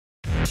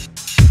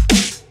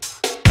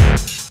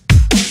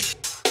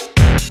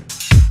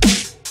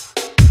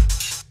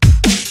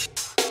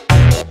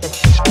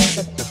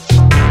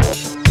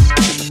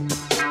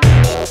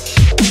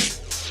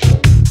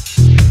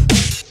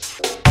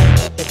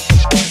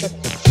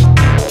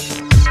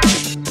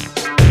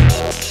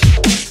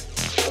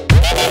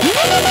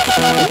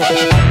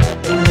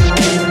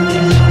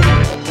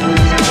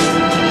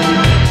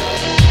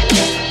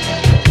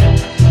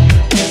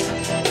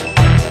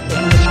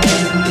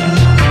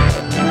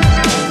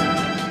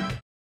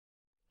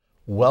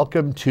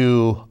Welcome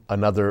to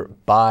another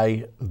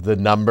By the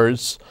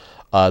Numbers.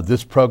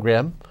 This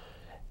program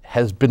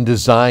has been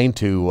designed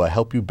to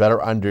help you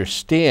better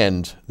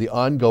understand the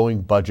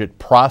ongoing budget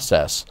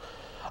process,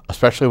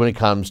 especially when it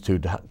comes to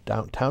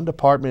town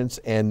departments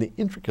and the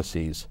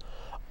intricacies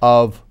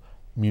of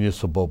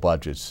municipal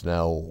budgets.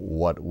 Now,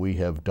 what we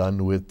have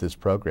done with this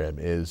program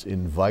is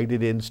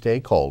invited in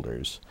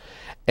stakeholders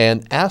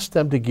and asked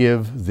them to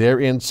give their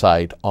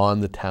insight on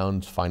the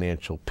town's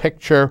financial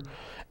picture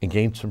and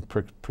gain some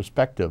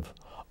perspective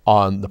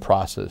on the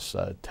process.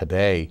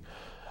 Today,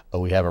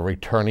 we have a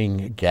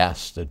returning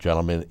guest. The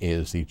gentleman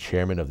is the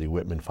chairman of the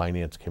Whitman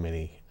Finance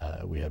Committee.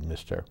 We have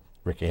Mr.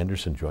 Rick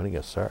Anderson joining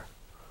us, sir.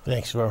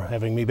 Thanks for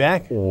having me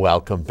back.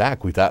 Welcome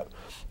back. We thought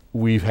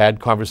we've had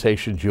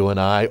conversations, you and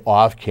I,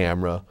 off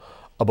camera,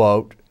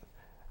 about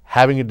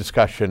having a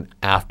discussion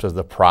after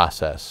the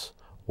process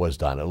was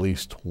done, at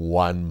least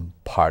one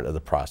part of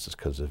the process,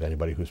 because if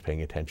anybody who's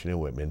paying attention in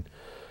Whitman,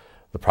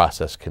 the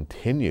process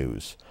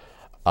continues.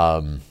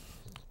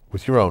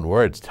 With your own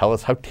words, tell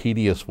us how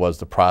tedious was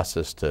the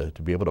process to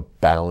be able to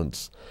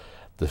balance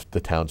the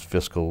town's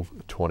fiscal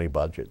 20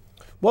 budget?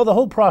 Well, the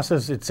whole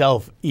process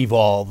itself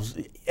evolves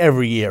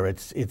every year.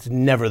 It's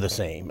never the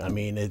same. I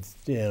mean, it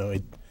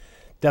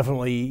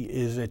definitely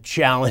is a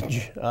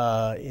challenge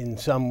in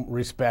some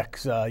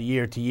respects,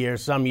 year to year.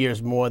 Some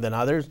years more than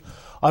others.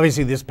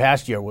 Obviously, this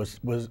past year was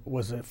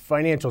a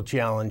financial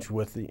challenge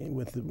with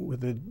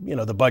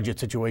the budget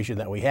situation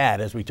that we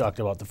had, as we talked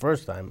about the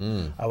first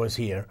time I was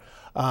here.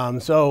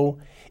 So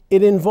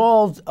it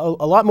involved a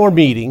lot more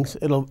meetings.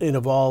 It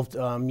involved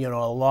a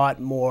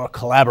lot more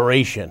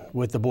collaboration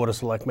with the Board of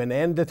Selectmen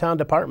and the town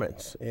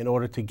departments in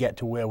order to get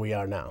to where we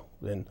are now.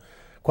 And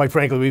quite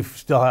frankly, we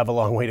still have a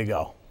long way to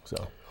go.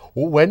 So,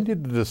 when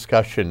did the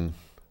discussion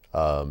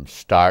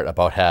start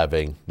about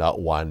having not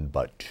one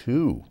but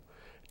two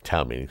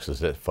town meetings?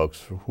 Is that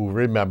folks who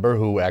remember,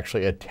 who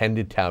actually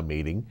attended town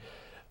meeting,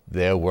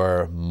 there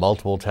were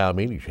multiple town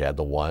meetings. You had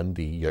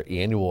your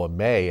annual in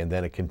May, and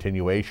then a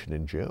continuation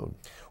in June.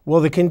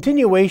 Well, the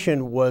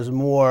continuation was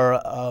more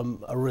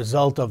a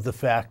result of the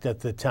fact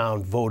that the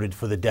town voted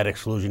for the debt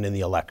exclusion in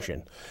the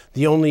election.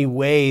 The only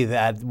way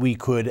that we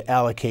could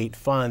allocate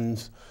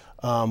funds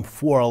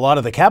for a lot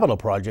of the capital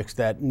projects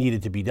that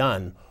needed to be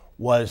done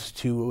was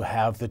to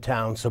have the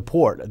town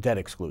support a debt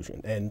exclusion.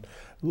 And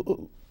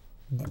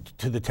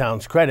to the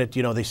town's credit,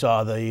 they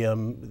saw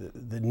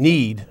the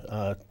need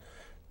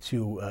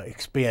to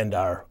expand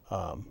our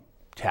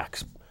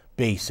tax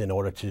base in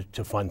order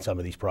to fund some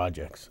of these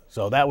projects.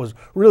 So that was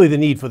really the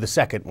need for the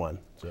second one.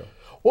 So,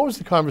 what was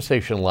the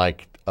conversation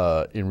like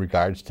in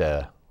regards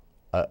to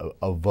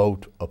a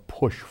vote, a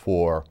push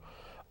for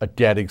a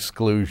debt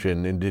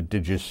exclusion? And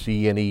did you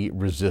see any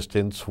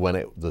resistance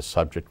when the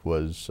subject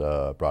was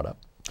brought up?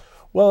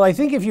 Well, I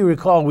think if you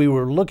recall, we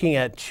were looking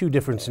at two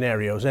different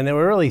scenarios, and there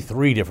were really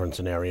three different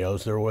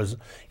scenarios. There was,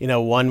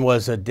 one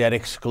was a debt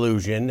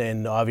exclusion,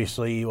 and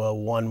obviously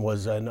one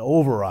was an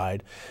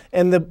override.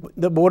 And the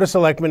Board of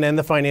Selectmen and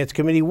the Finance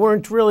Committee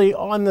weren't really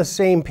on the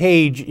same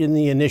page in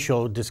the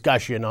initial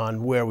discussion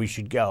on where we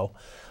should go.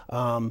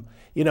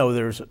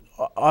 There's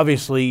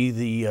obviously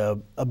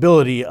the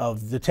ability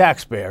of the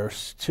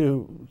taxpayers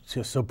to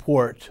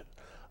support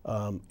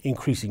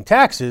increasing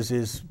taxes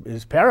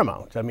is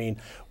paramount. I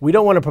mean, we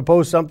don't want to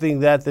propose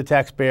something that the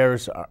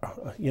taxpayers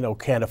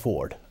can't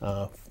afford,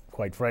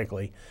 quite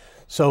frankly.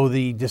 So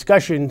the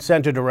discussion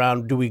centered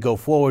around, do we go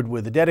forward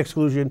with the debt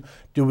exclusion?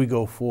 Do we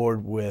go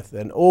forward with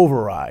an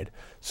override?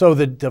 So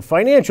the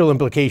financial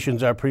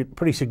implications are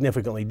pretty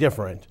significantly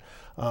different.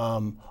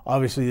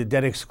 Obviously, the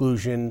debt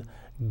exclusion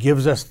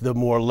gives us the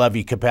more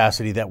levy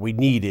capacity that we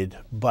needed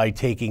by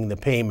taking the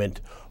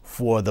payment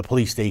for the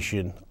police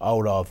station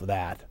out of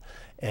that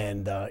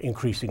and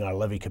increasing our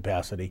levy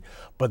capacity.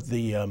 But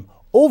the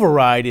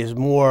override is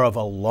more of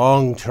a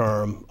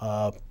long-term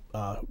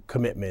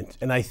commitment.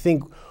 And I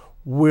think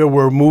where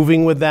we're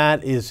moving with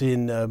that is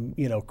in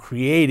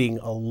creating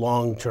a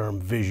long-term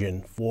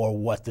vision for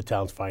what the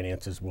town's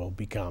finances will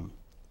become.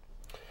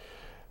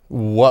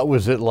 What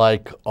was it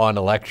like on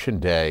election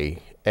day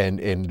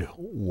and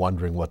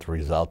wondering what the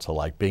results are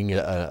like? Being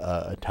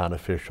a town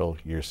official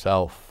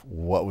yourself,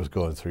 what was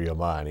going through your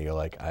mind? And you're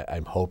like,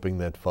 I'm hoping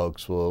that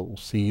folks will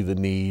see the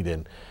need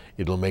and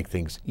it'll make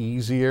things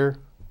easier.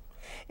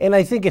 And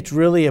I think it's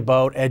really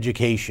about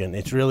education.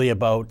 It's really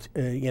about,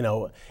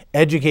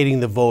 educating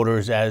the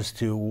voters as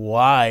to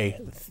why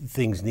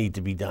things need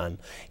to be done.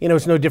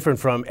 It's no different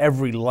from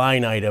every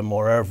line item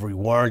or every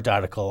warrant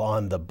article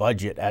on the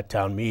budget at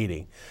town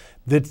meeting.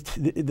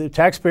 The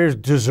taxpayers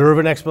deserve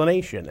an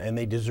explanation, and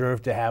they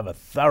deserve to have a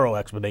thorough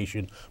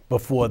explanation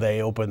before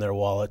they open their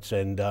wallets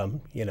and,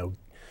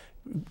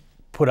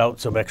 put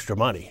out some extra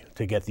money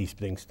to get these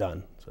things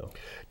done. So,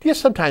 do you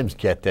sometimes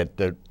get that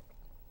the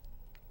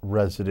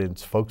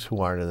residents, folks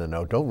who aren't in the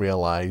know, don't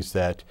realize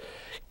that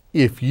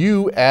if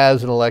you,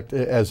 as an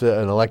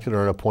elected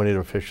or an appointed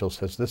official,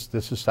 says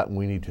this is something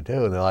we need to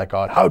do, and they're like,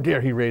 "Oh, how dare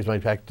he raise my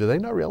tax?" Do they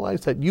not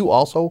realize that you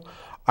also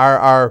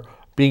are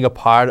being a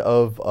part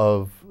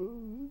of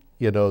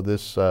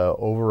this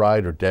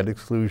override or debt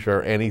exclusion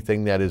or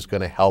anything that is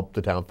going to help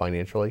the town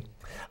financially?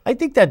 I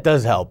think that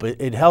does help.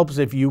 It helps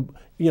if you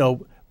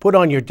put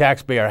on your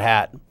taxpayer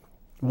hat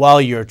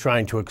while you're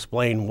trying to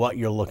explain what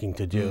you're looking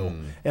to do.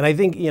 And I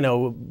think,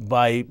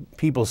 by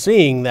people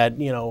seeing that,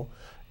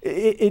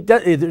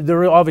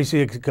 there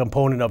obviously a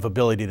component of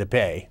ability to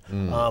pay.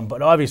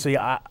 But obviously,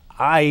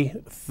 I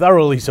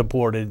thoroughly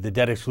supported the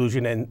debt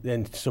exclusion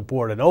and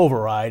support an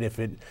override if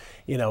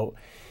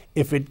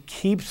it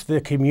keeps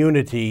the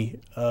community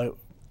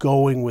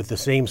going with the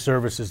same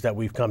services that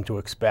we've come to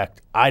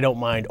expect. I don't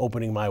mind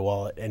opening my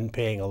wallet and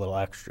paying a little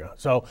extra.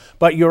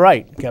 But you're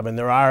right, Kevin.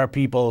 There are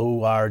people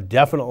who are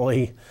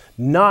definitely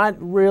not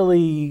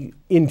really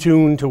in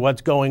tune to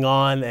what's going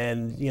on,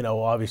 and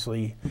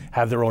obviously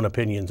have their own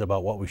opinions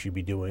about what we should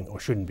be doing or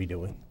shouldn't be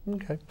doing.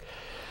 Okay.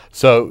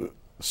 So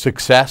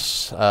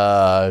success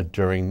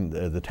during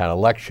the town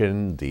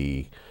election,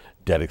 the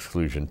debt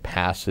exclusion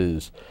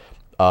passes.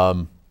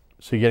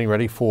 So you're getting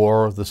ready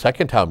for the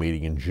second town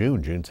meeting in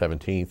June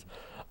 17th.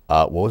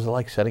 What was it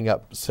like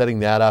setting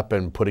that up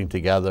and putting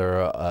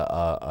together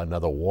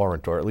another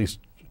warrant, or at least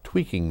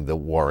tweaking the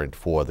warrant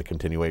for the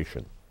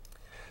continuation?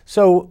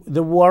 So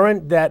the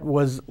warrant that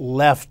was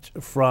left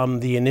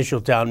from the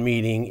initial town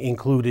meeting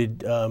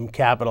included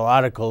capital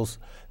articles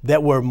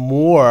that were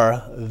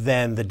more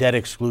than the debt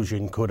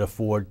exclusion could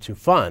afford to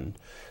fund.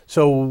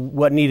 So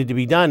what needed to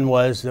be done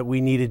was that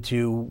we needed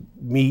to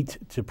meet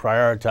to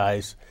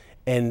prioritize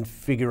and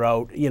figure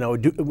out,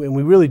 and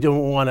we really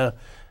don't want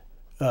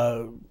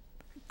to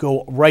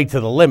go right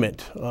to the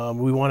limit.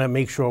 We want to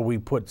make sure we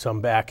put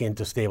some back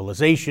into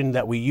stabilization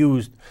that we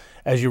used.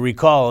 As you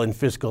recall, in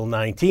fiscal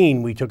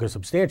 19, we took a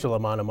substantial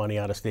amount of money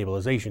out of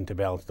stabilization to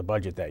balance the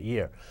budget that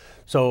year.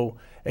 So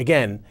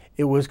again,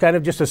 it was kind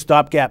of just a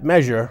stopgap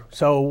measure.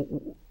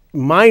 So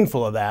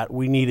mindful of that,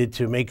 we needed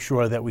to make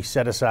sure that we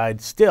set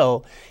aside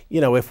still,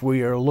 if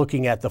we are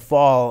looking at the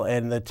fall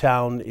and the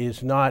town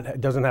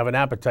doesn't have an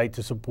appetite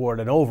to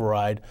support an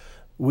override,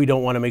 we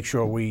don't want to make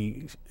sure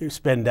we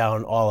spend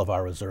down all of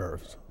our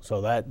reserves. So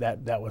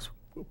that was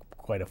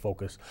quite a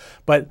focus.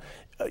 But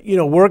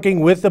working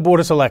with the Board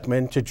of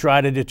Selectmen to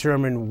try to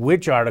determine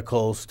which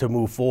articles to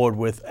move forward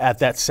with at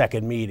that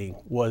second meeting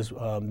was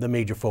the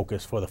major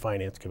focus for the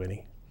Finance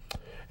Committee.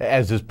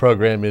 As this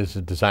program is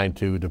designed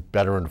to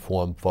better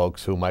inform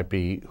folks who might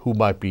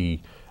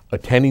be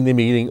attending the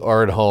meeting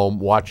or at home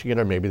watching it,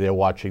 or maybe they're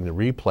watching the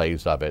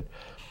replays of it.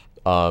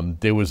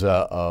 There was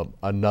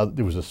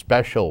a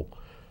special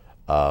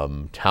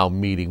town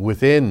meeting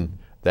within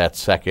that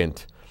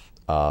second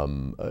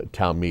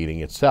town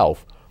meeting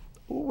itself.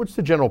 What's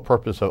the general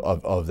purpose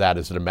of that?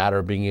 Is it a matter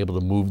of being able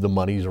to move the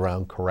monies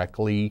around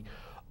correctly?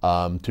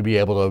 To be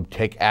able to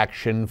take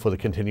action for the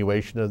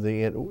continuation of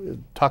the,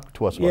 talk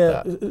to us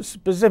about that.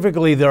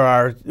 Specifically, there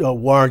are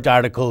warrant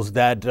articles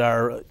that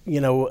are,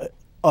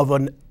 of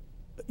a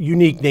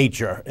unique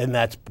nature, and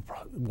that's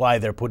why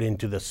they're put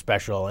into the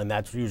special, and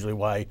that's usually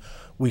why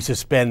we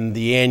suspend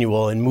the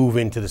annual and move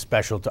into the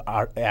special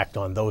to act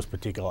on those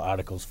particular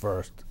articles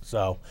first.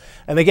 So,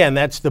 and again,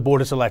 that's the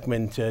Board of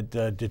Selectmen to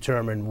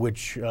determine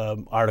which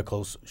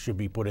articles should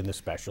be put in the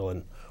special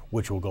and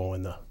which will go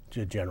in the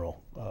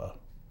general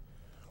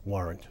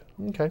warrant.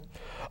 Okay.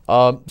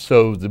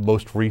 So the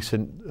most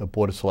recent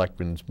Board of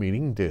Selectmen's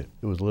meeting, it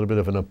was a little bit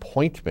of an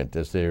appointment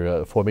as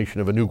their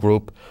formation of a new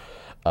group.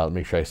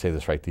 Make sure I say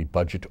this right, the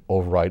Budget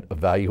Override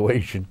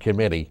Evaluation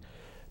Committee.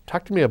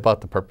 Talk to me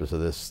about the purpose of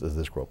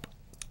this group.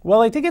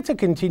 Well, I think it's a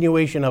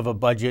continuation of a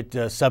budget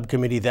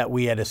subcommittee that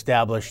we had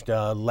established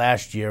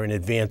last year in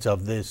advance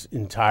of this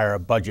entire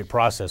budget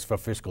process for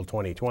fiscal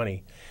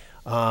 2020.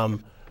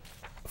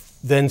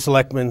 Then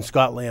Selectman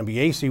Scott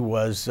Lambiase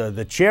was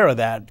the chair of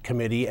that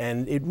committee,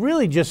 and it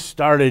really just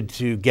started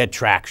to get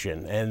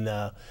traction.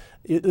 And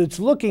it's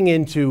looking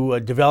into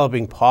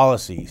developing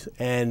policies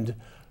and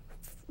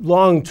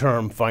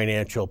long-term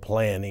financial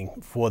planning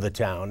for the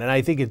town. And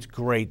I think it's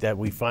great that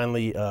we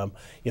finally,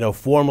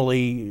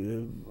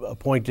 formally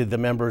appointed the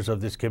members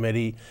of this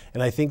committee.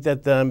 And I think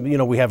that,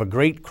 we have a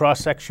great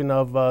cross-section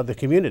of the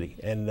community.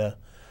 And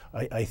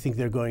I think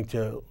they're going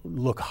to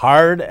look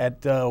hard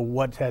at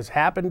what has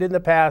happened in the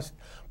past,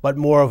 but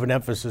more of an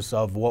emphasis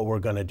of what we're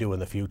going to do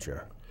in the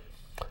future.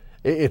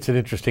 It's an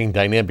interesting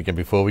dynamic, and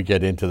before we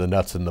get into the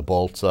nuts and the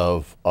bolts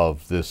of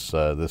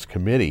this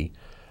committee,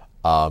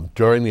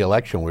 during the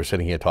election, we were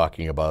sitting here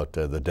talking about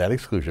the debt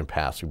exclusion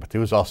passing, but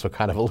there was also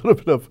kind of a little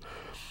bit of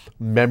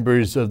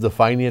members of the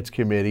Finance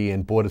Committee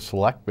and Board of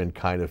Selectmen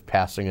kind of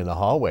passing in the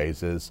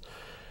hallways. Is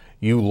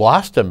you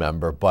lost a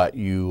member, but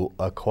you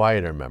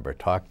acquired a member.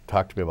 Talk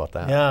to me about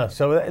that. Yeah,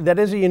 so that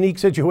is a unique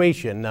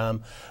situation.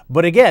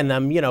 But again,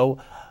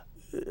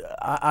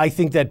 I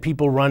think that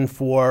people run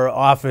for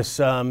office,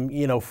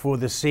 for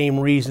the same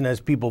reason as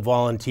people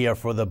volunteer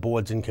for the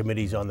boards and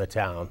committees on the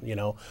town.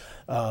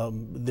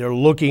 They're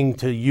looking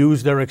to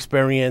use their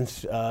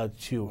experience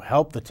to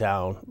help the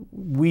town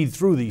weed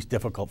through these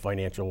difficult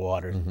financial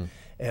waters. Mm-hmm.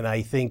 And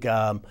I think,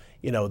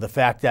 the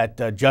fact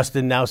that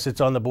Justin now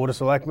sits on the Board of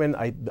Selectmen,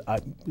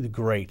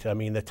 great. I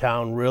mean, the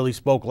town really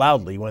spoke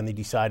loudly when they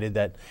decided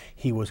that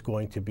he was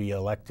going to be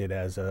elected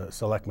as a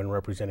selectman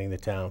representing the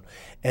town.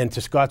 And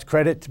to Scott's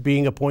credit,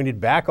 being appointed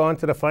back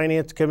onto the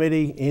Finance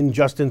Committee in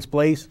Justin's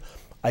place,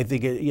 I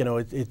think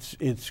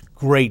it's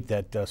great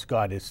that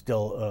Scott is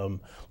still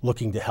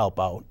looking to help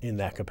out in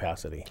that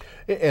capacity.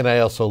 And I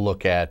also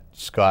look at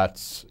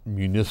Scott's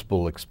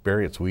municipal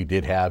experience. We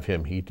did have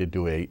him. He did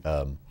do a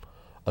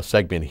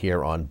segment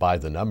here on By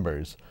the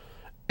Numbers,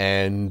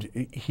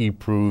 and he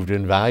proved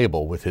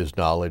invaluable with his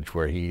knowledge,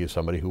 where he is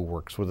somebody who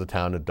works with the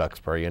town of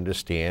Duxbury,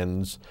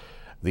 understands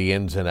the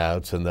ins and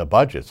outs and the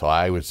budget. So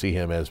I would see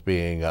him as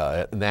being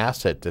an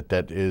asset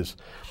that is.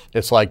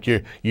 It's like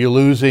you're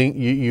losing.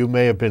 You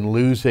may have been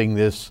losing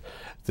this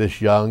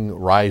young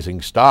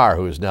rising star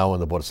who is now on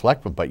the Board of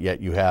Selectmen, but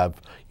yet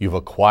you've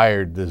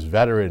acquired this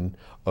veteran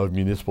of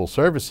municipal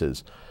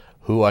services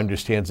who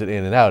understands it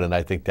in and out. And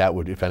I think that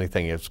would, if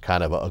anything, it's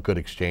kind of a good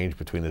exchange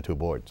between the two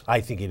boards. I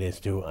think it is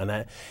too. And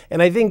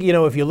I think,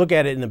 if you look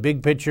at it in the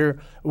big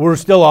picture, we're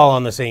still all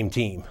on the same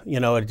team.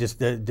 It just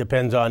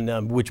depends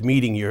on which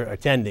meeting you're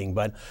attending.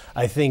 But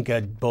I think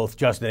both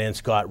Justin and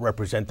Scott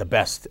represent the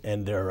best,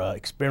 and their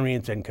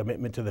experience and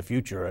commitment to the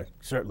future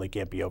certainly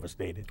can't be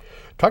overstated.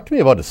 Talk to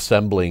me about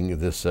assembling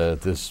this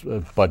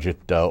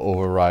budget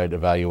override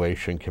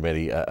evaluation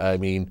committee. I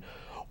mean,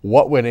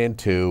 what went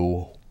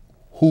into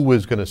who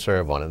was going to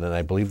serve on it? And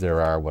I believe there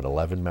are,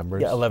 11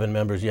 members? Yeah, 11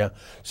 members, yeah.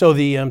 So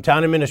the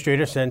town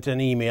administrator sent an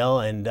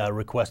email and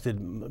requested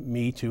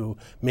me to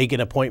make an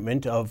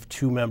appointment of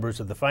 2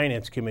 members of the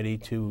Finance Committee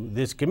to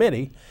this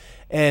committee,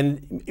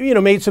 and,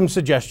 made some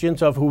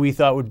suggestions of who we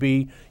thought would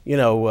be,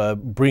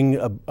 bring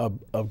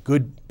a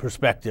good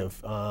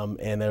perspective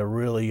and a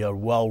really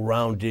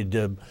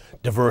well-rounded,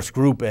 diverse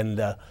group.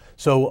 And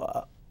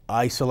so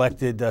I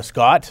selected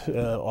Scott,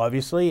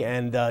 obviously,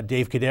 and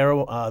Dave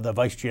Cadero, the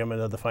vice chairman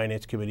of the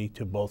Finance Committee,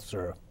 to both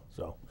serve.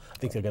 So I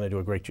think they're going to do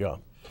a great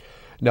job.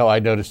 No, I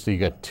noticed that you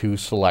got 2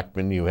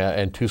 selectmen,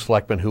 and 2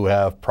 selectmen who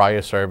have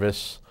prior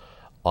service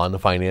on the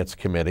Finance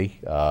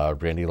Committee,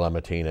 Randy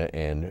Lamatina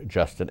and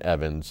Justin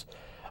Evans.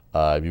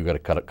 You've got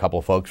a couple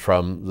of folks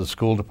from the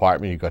school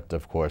department. You've got,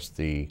 of course,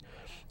 the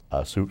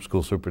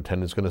school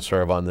superintendent's going to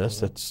serve on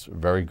this. That's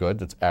very good.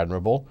 That's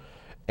admirable.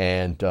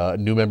 And a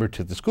new member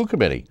to the school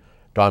committee,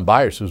 Dawn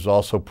Byers, who's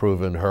also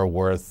proven her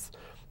worth,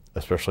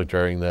 especially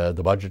during the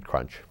budget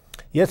crunch.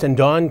 Yes, and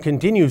Dawn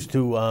continues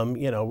to,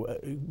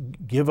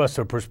 give us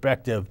a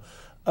perspective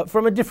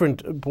from a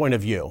different point of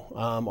view.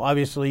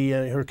 Obviously,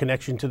 her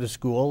connection to the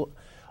school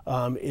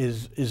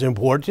is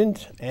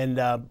important,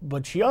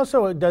 but she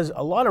also does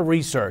a lot of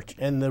research,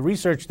 and the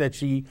research that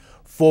she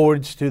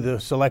forwards to the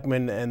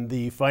selectmen and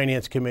the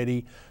Finance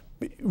Committee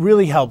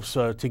really helps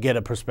to get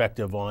a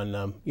perspective on,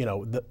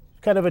 the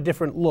kind of a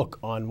different look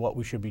on what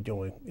we should be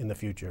doing in the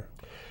future.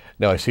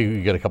 Now, I see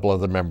you got a couple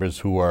other members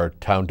who are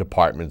town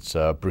departments,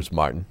 Bruce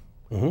Martin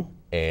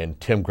and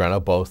Tim Greno,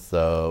 both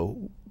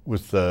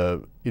with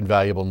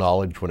invaluable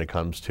knowledge when it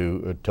comes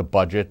to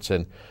budgets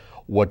and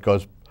what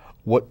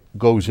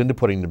goes into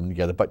putting them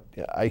together. But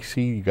I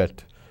see you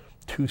got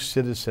 2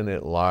 citizen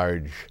at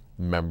large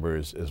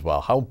members as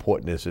well. How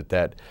important is it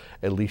that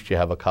at least you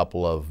have a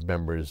couple of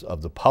members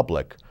of the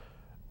public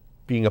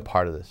being a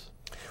part of this?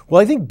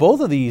 Well, I think both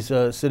of these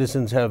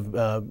citizens have,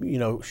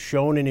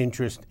 shown an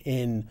interest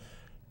in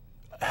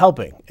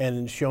helping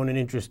and shown an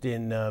interest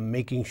in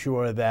making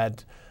sure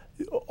that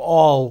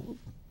all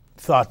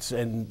thoughts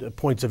and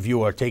points of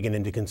view are taken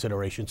into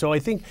consideration. So I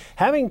think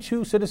having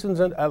 2 citizens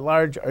at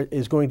large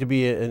is going to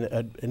be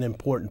an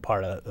important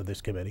part of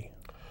this committee.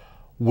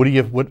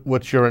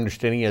 What's your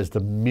understanding as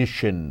the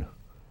mission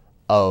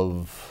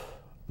of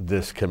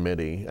this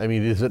committee? I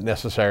mean, is it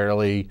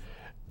necessarily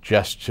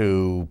just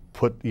to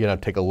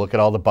take a look at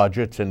all the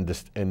budgets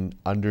and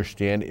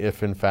understand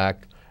if, in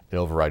fact, an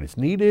override is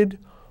needed,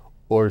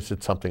 or is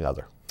it something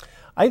other?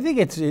 I think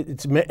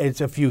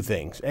it's a few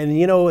things, and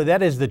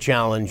that is the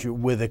challenge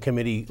with a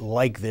committee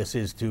like this,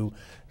 is to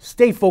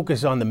stay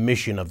focused on the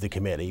mission of the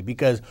committee.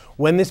 Because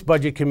when this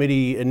budget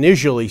committee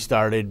initially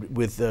started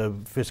with the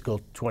fiscal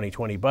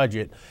 2020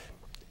 budget,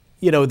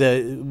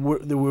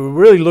 we're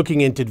really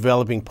looking into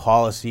developing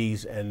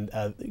policies and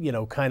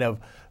kind of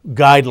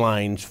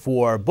guidelines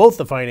for both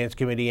the Finance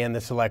Committee and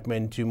the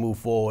Selectmen to move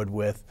forward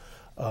with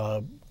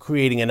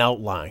creating an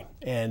outline.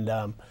 And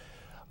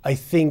I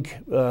think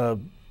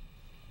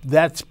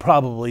that's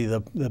probably the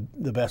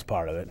best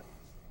part of it.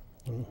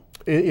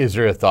 Is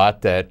there a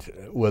thought that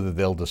whether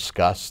they'll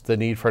discuss the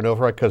need for an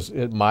override? Because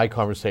my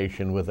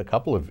conversation with a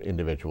couple of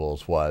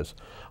individuals was,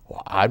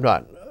 well, I'm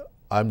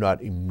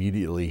not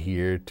immediately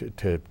here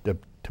to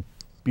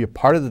be a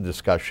part of the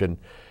discussion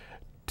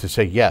to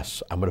say,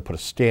 yes, I'm going to put a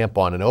stamp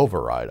on an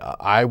override.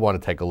 I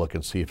want to take a look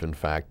and see if, in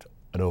fact,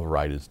 an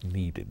override is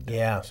needed.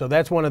 Yeah, so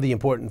that's one of the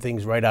important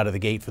things right out of the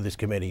gate for this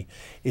committee,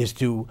 is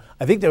to,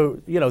 I think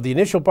the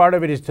initial part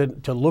of it is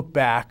to look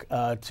back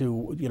to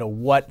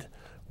what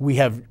we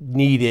have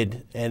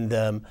needed,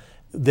 and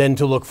then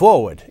to look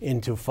forward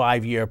into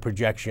 5-year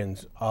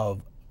projections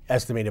of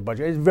estimated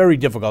budget. It's very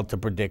difficult to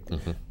predict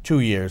 2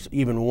 years,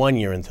 even 1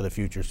 year into the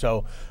future.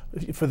 So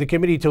for the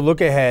committee to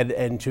look ahead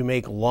and to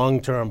make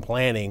long-term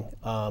planning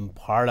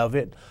part of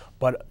it,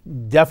 but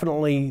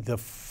definitely the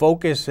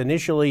focus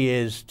initially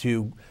is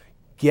to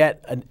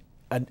get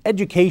an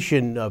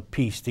education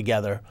piece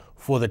together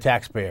for the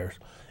taxpayers.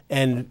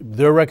 And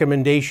their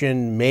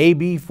recommendation may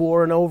be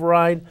for an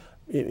override.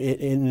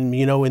 In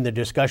the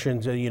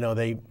discussions,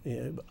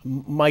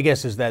 my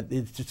guess is that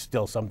it's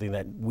still something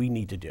that we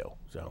need to do.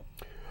 So,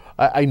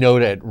 I know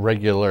at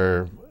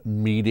regular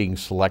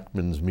meetings,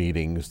 selectmen's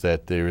meetings,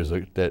 that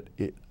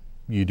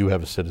you do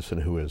have a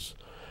citizen who is,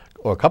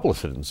 or a couple of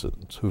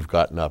citizens who've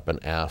gotten up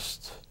and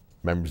asked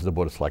members of the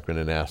Board of Selectmen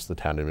and asked the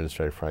town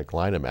administrator Frank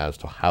Lynham as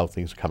to how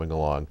things are coming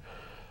along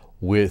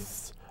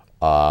with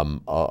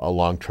a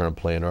long-term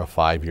plan or a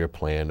 5-year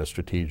plan, a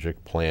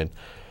strategic plan.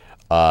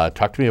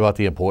 Talk to me about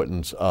the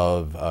importance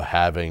of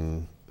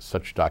having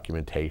such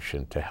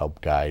documentation to help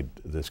guide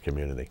this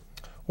community.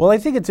 Well, I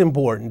think it's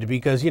important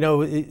because,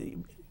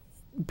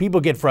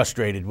 people get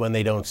frustrated when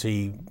they don't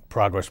see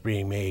progress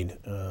being made.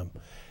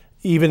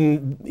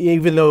 Even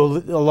though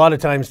a lot of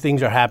times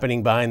things are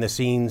happening behind the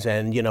scenes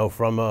and,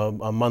 from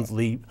a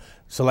monthly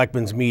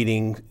selectmen's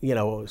meeting,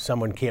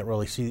 someone can't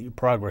really see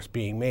progress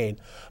being made.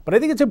 But I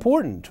think it's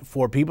important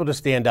for people to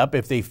stand up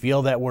if they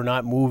feel that we're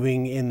not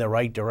moving in the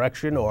right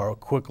direction or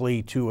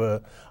quickly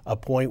to a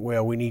point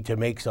where we need to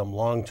make some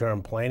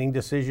long-term planning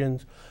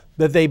decisions,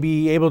 that they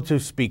be able to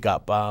speak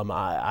up.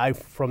 I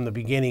from the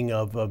beginning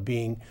of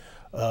being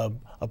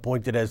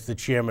appointed as the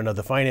chairman of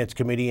the Finance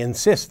Committee,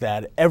 insist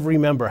that every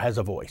member has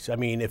a voice. I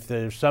mean, if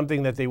there's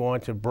something that they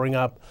want to bring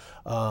up,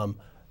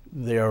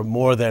 they're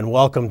more than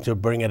welcome to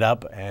bring it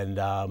up. And,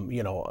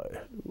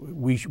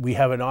 we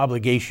have an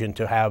obligation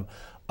to have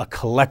a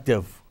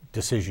collective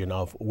decision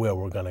of where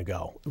we're going to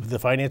go. The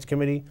Finance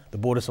Committee, the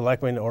Board of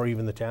Selectmen, or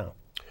even the town.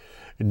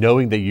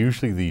 Knowing that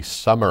usually the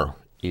summer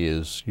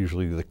is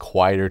usually the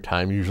quieter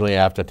time, usually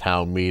after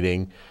town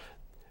meeting,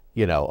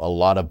 a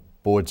lot of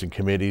boards and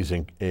committees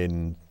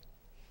in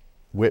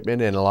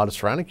Whitman and a lot of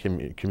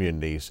surrounding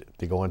communities,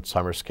 they go on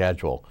summer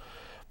schedule.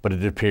 But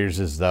it appears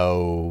as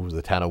though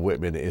the town of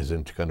Whitman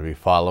isn't going to be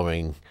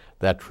following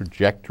that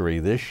trajectory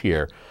this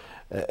year.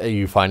 Are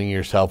you finding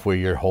yourself where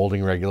you're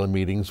holding regular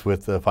meetings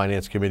with the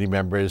Finance Committee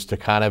members to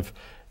kind of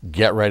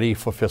get ready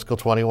for fiscal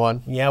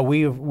 21? Yeah,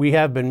 we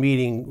have been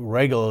meeting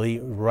regularly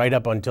right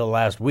up until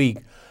last week.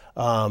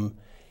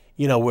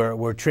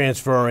 We're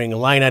transferring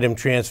line item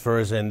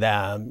transfers and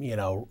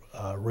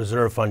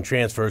reserve fund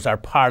transfers are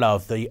part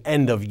of the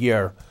end of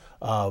year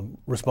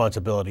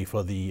responsibility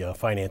for the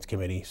Finance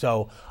Committee.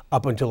 So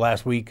up until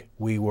last week,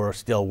 we were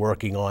still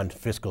working on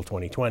fiscal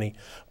 2020.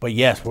 But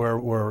yes,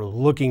 we're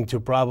looking to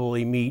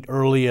probably meet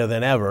earlier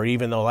than ever,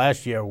 even though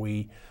last year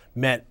we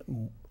met,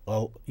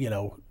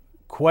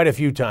 quite a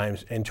few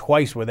times and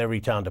twice with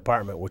every town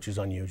department, which is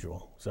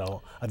unusual.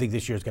 So I think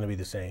this year is going to be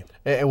the same.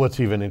 And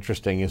what's even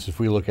interesting is if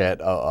we look at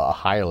a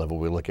higher level,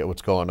 we look at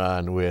what's going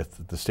on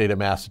with the state of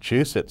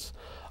Massachusetts.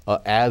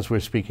 As we're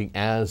speaking,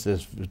 as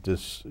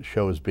this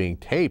show is being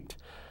taped,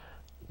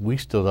 we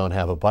still don't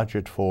have a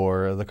budget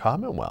for the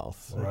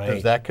Commonwealth. Right.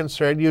 Does that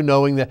concern you,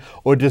 knowing that,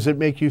 or does it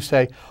make you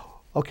say,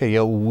 okay,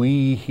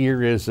 we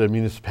here as a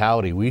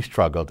municipality, we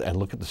struggled, and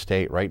look at the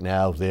state right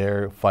now,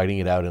 they're fighting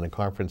it out in a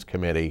conference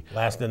committee.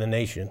 Last in the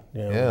nation,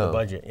 the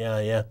budget,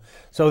 yeah.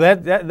 So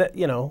that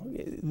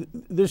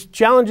there's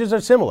challenges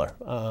are similar.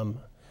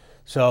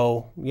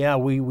 So yeah,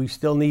 we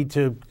still need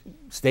to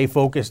stay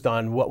focused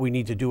on what we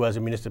need to do as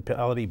a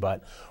municipality,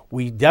 but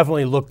we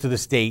definitely look to the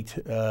state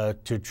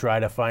to try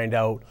to find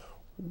out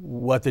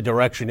what the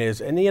direction is.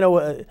 And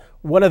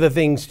one of the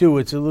things too,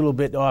 it's a little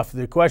bit off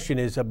the question,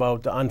 is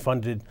about the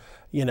unfunded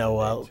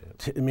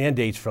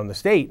mandates from the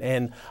state.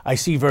 And I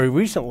see very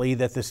recently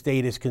that the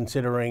state is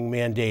considering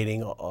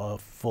mandating a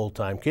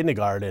full-time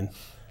kindergarten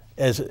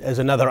as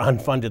another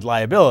unfunded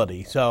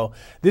liability. So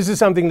this is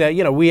something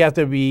that we have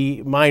to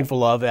be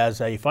mindful of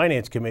as a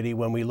Finance Committee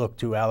when we look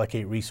to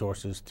allocate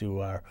resources to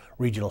our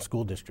regional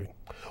school district.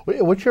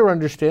 What's your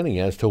understanding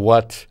as to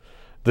what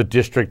the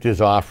district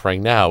is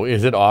offering now?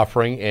 Is it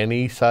offering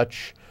any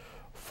such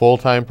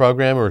full-time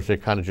program, or is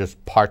it kind of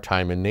just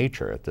part-time in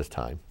nature at this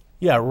time?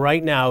 Yeah,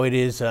 right now it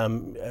is.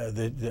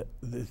 The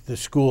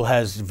school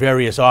has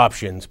various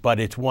options, but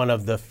it's one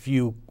of the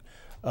few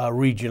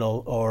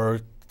regional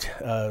or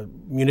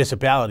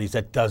municipalities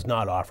that does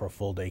not offer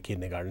full-day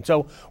kindergarten.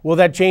 So will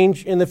that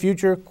change in the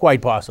future?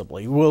 Quite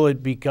possibly. Will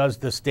it because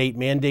the state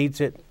mandates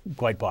it?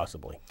 Quite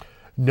possibly.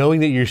 Knowing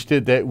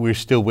that we're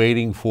still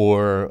waiting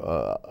for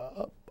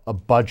a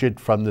budget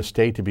from the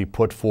state to be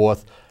put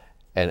forth,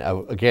 and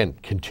again,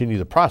 continue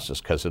the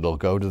process, because it'll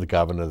go to the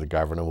governor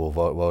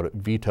will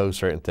veto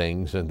certain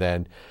things, and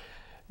then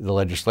the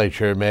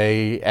legislature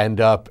may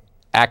end up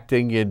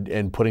acting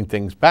and putting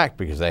things back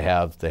because they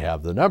have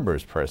the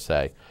numbers per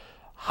se.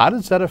 How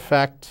does that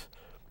affect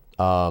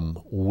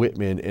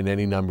Whitman in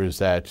any numbers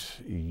that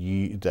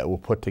were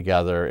put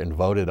together and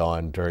voted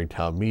on during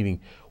town meeting?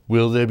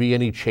 Will there be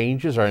any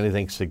changes or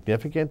anything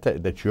significant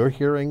that you're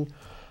hearing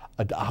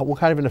What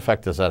kind of an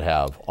effect does that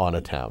have on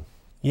a town?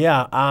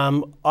 Yeah,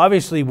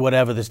 obviously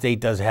whatever the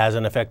state does has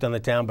an effect on the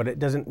town, but it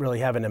doesn't really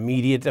have an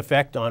immediate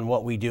effect on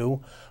what we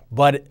do.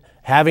 But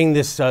having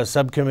this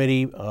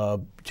subcommittee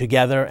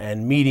together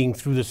and meeting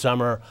through the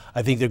summer,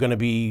 I think they're going to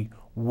be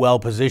well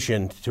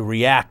positioned to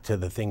react to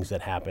the things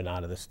that happen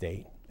out of the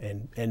state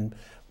and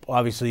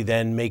obviously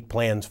then make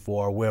plans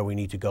for where we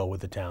need to go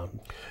with the town.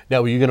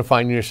 Now, are you going to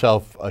find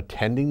yourself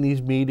attending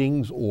these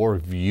meetings or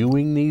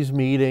viewing these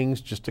meetings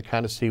just to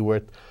kind of see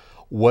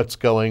what's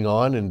going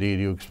on? And do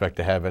you expect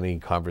to have any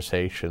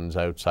conversations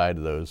outside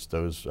of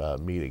those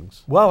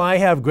meetings? Well, I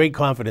have great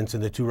confidence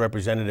in the two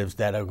representatives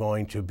that are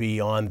going to be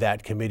on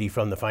that committee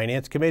from the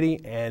Finance Committee,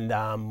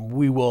 and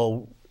we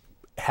will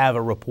have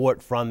a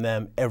report from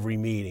them every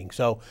meeting.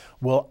 So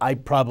I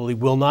probably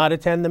will not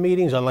attend the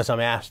meetings unless I'm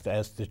asked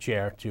as the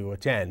chair to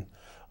attend.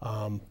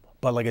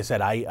 But like I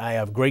said, I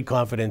have great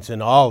confidence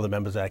in all the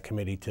members of that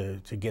committee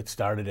to get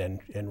started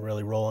and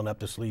really rolling up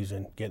the sleeves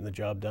and getting the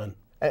job done.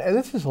 And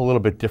this is a little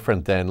bit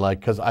different than,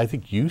 because I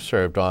think you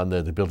served on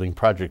the Building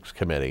Projects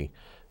Committee.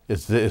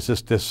 Is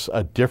this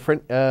a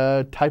different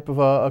type of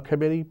a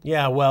committee?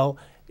 Yeah, well,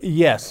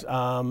 yes.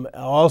 I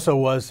also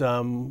was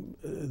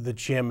the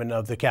chairman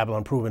of the Capital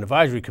Improvement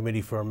Advisory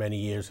Committee for many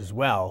years as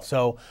well.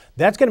 So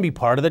that's going to be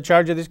part of the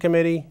charge of this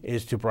committee,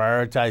 is to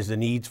prioritize the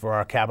needs for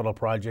our capital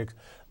projects.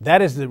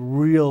 That is the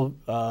real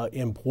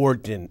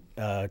important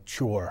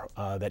chore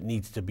that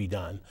needs to be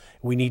done.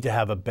 We need to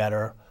have a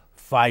better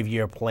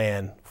 5-year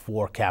plan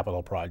for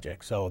capital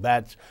projects. So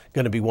that's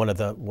going to be one of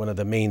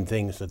the main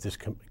things that this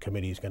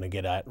committee is going to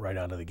get at right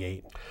out of the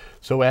gate.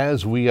 So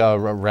as we are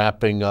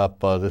wrapping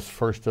up this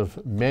first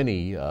of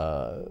many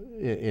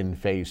in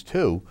phase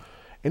 2,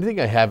 anything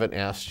I haven't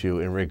asked you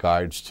in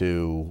regards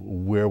to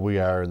where we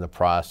are in the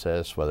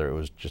process, whether it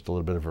was just a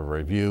little bit of a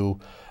review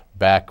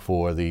back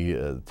for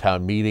the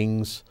town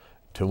meetings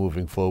to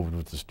moving forward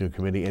with this new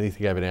committee,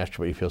 anything I haven't asked you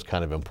but you feel is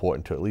kind of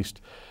important to at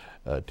least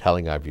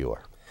telling our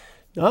viewer?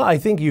 I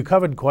think you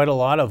covered quite a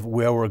lot of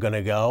where we're going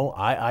to go.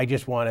 I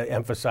just want to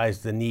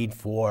emphasize the need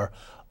for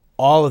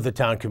all of the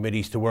town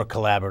committees to work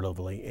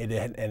collaboratively. And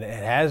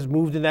it has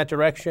moved in that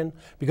direction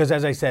because,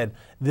 as I said,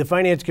 the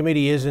Finance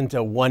Committee isn't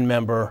a one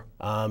member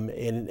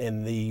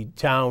in the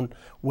town.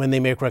 When they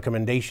make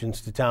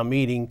recommendations to town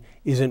meeting,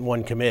 isn't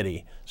one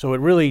committee. So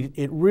it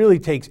really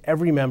takes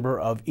every member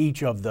of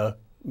each of the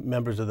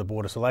members of the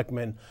Board of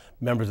Selectmen,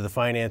 members of the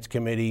Finance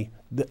Committee,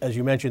 as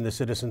you mentioned, the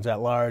citizens at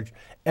large,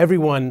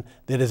 everyone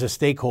that is a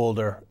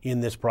stakeholder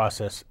in this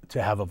process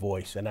to have a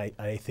voice. And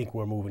I think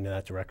we're moving in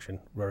that direction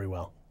very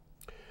well.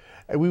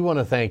 And we want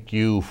to thank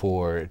you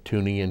for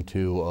tuning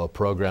into a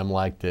program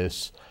like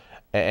this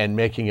and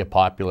making it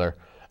popular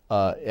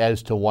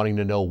as to wanting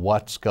to know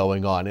what's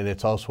going on. And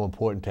it's also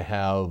important to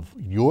have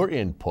your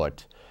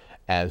input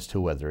as to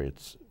whether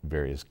it's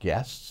various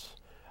guests,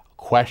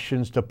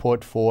 questions to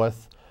put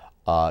forth,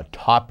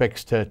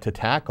 topics to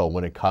tackle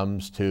when it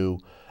comes to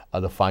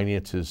the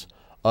finances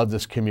of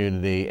this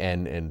community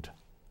and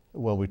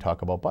when we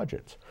talk about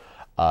budgets.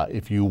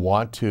 If you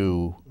want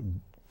to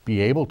be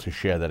able to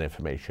share that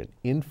information,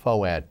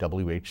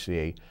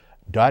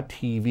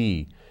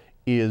 info@WHCA.tv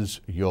is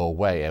your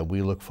way, and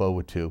we look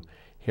forward to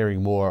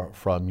hearing more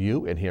from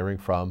you and hearing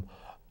from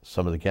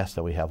some of the guests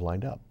that we have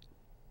lined up.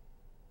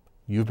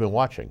 You've been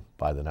watching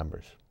By the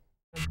Numbers.